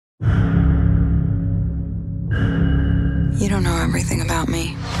You don't know everything about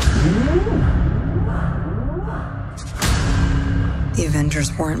me. The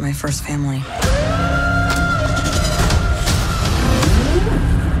Avengers weren't my first family.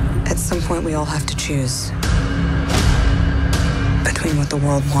 At some point, we all have to choose between what the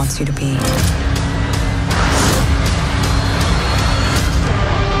world wants you to be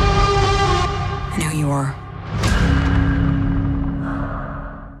and who you are.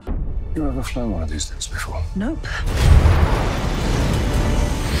 You ever flown one of these things before? Nope.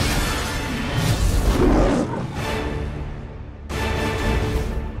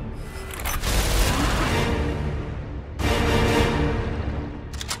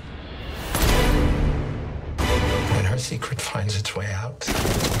 When her secret finds its way out,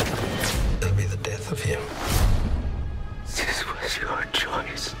 it'll be the death of him. This was your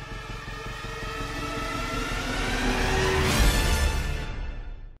choice.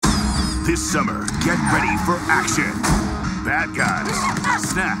 This summer, get ready for action. Bad guys,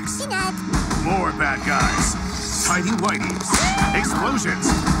 snacks, more bad guys, tighty-whities, explosions,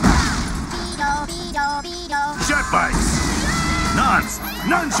 jet bikes, nuns,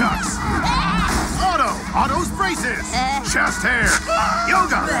 nunchucks, Otto's braces, chest hair,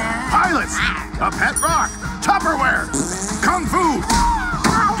 yoga, pilots, a pet rock, Tupperware, kung fu.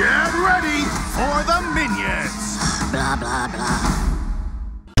 Get ready for the minions. Blah, blah, blah.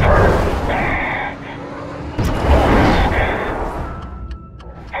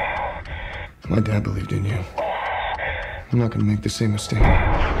 My dad believed in you. I'm not gonna make the same mistake.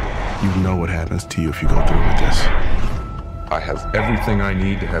 You know what happens to you if you go through with this. I have everything I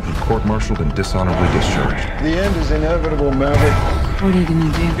need to have you court-martialed and dishonorably discharged. The end is inevitable, Maverick. What are you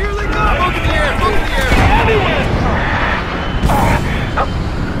gonna do? Here they come! Both in the air! Both in the air!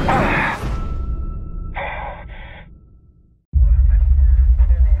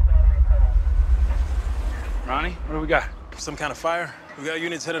 Ronnie, what do we got? Some kind of fire? We got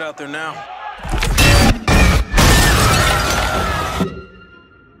units headed out there now.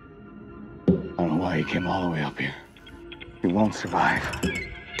 I don't know why he came all the way up here. He won't survive. There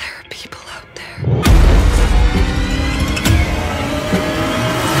are people out there.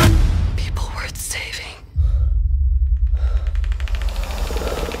 People worth saving.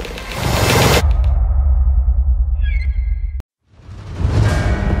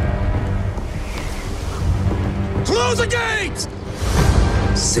 Close the gates!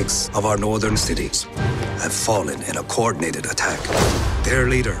 6 of our northern cities have fallen in a coordinated attack. Their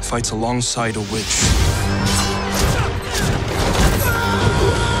leader fights alongside a witch.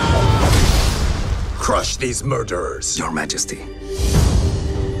 Crush these murderers, Your Majesty.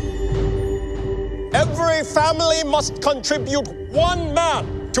 Every family must contribute 1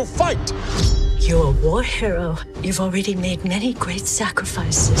 man to fight. You're a war hero. You've already made many great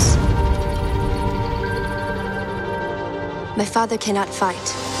sacrifices. My father cannot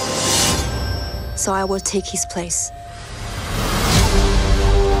fight, so I will take his place.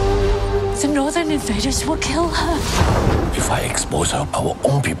 The northern invaders will kill her. If I expose her, our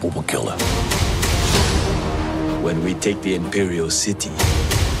own people will kill her. When we take the Imperial City,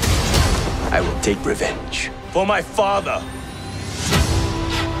 I will take revenge for my father.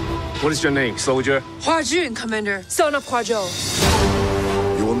 What is your name, soldier? Hua Jun, Commander. Son of Hua Zhou.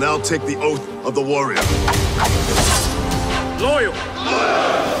 You will now take the oath of the warrior. Loyal!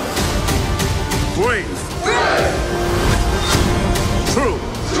 Brave. True.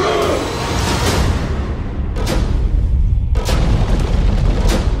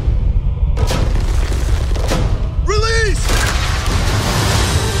 Release!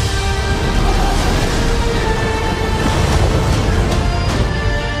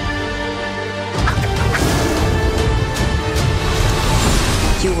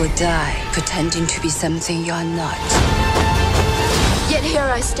 You will die pretending to be something you are not. Yet here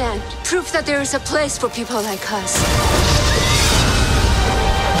I stand, proof that there is a place for people like us.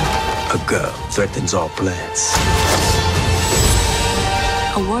 A girl threatens our plans.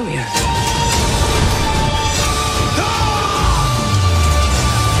 A warrior.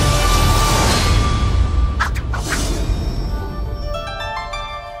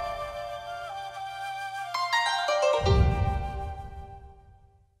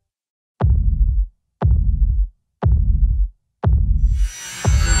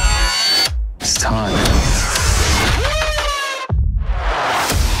 It's time.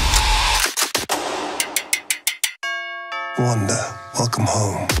 Wanda, welcome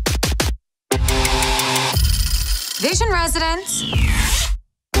home. Vision residents.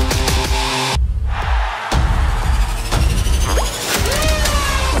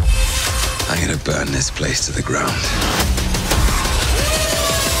 I'm gonna burn this place to the ground.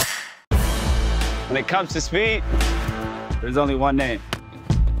 When it comes to speed, There's only one name.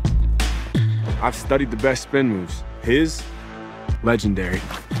 I've studied the best spin moves. His, legendary.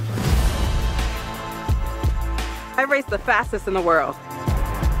 I race the fastest in the world.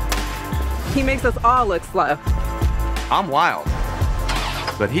 He makes us all look slow. I'm wild,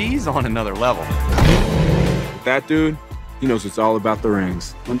 but he's on another level. That dude, he knows it's all about the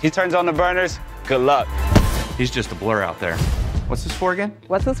rings. When he turns on the burners, good luck. He's just a blur out there. What's this for again?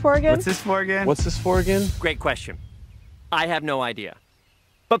 What's this for again? What's this for again? What's this for again? Great question. I have no idea.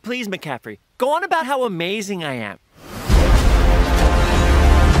 But please, McCaffrey, go on about how amazing I am.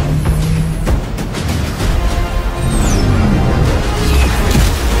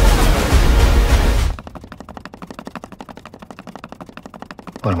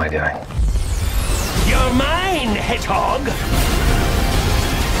 What am I doing? You're mine, hedgehog!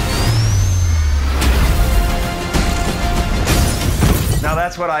 Now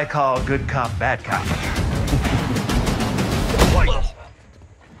that's what I call good cop, bad cop.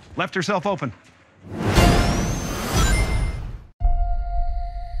 Left herself open.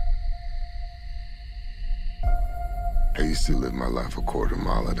 I used to live my life a quarter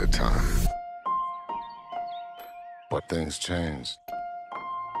mile at a time. But things changed.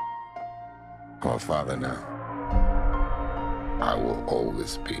 I'm a father now. I will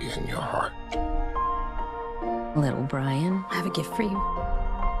always be in your heart. Little Brian, I have a gift for you.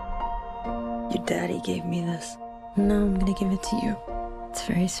 Your daddy gave me this. No, I'm gonna give it to you. It's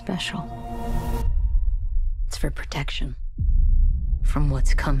very special. It's for protection from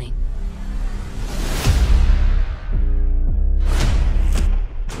what's coming.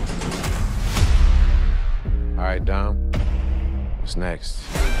 All right, Dom. What's next?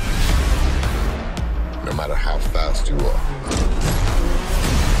 No matter how fast you are.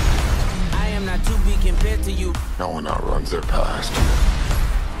 I am not to be compared to you. No one outruns their past.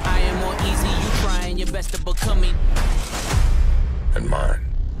 I am more easy, you trying your best to become me. And mine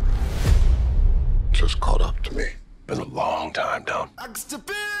just caught up to me. Been a long time, Dom.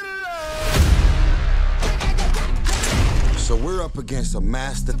 So we're up against a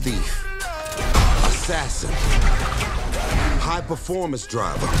master thief, assassin, high-performance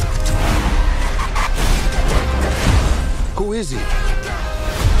driver. Who is he?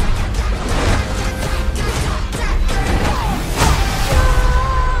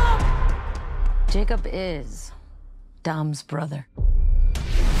 Jacob is Dom's brother.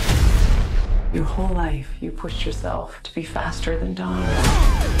 Your whole life, you pushed yourself to be faster than Dom,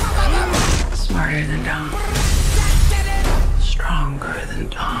 smarter than Dom, stronger than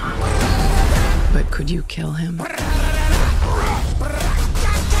Dom. But could you kill him?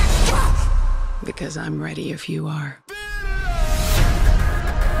 Because I'm ready if you are.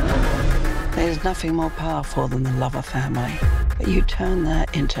 There's nothing more powerful than the love of family. But you turn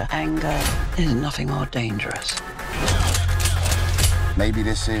that into anger, there's nothing more dangerous. Maybe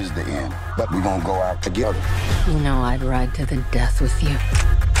this is the end, but we're gonna go out together. You know I'd ride to the death with you.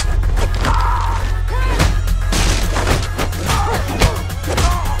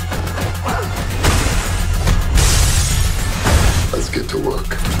 Let's get to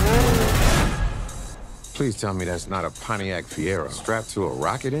work. Please tell me that's not a Pontiac Fiero strapped to a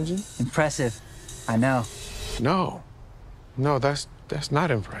rocket engine? Impressive. I know. No. No, that's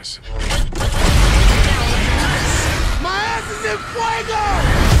not impressive. My ass is in fuego!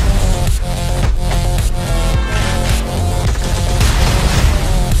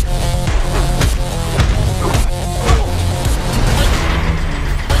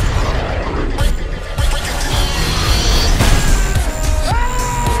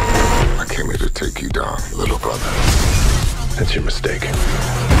 I came here to take you down, little brother. That's your mistake.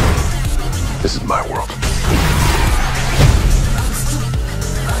 This is my world.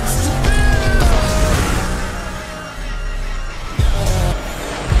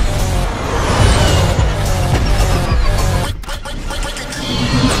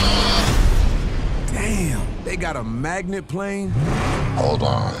 They got a magnet plane? Hold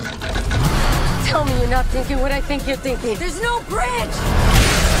on. Tell me you're not thinking what I think you're thinking. There's no bridge!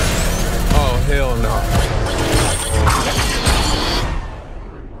 Oh, hell no.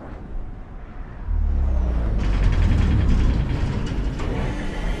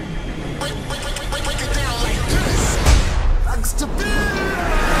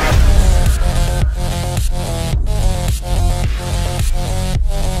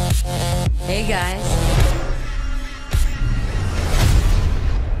 Hey, guys.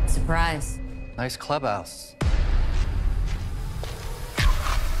 Surprise. Nice clubhouse.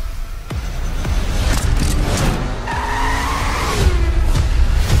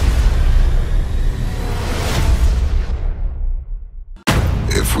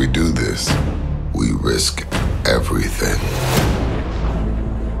 If we do this, we risk everything.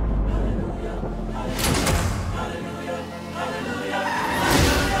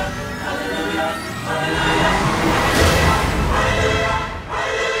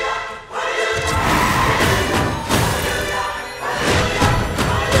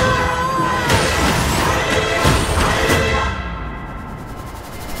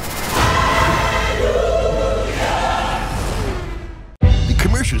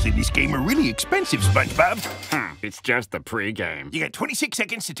 Commercials in this game are really expensive, SpongeBob. It's just the pregame. You got 26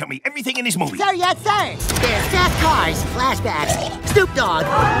 seconds to tell me everything in this movie. Sir, yes, sir. There's fast cars, flashbacks, Snoop Dogg,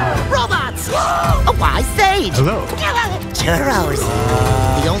 robots, a wise sage. Hello. Churros.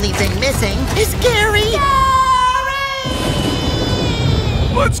 The only thing missing is Gary.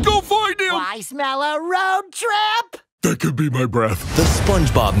 Let's go find him. Why smell a road trip? That could be my breath. The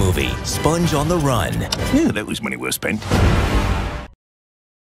SpongeBob Movie, Sponge on the Run. Yeah, that was money well spent.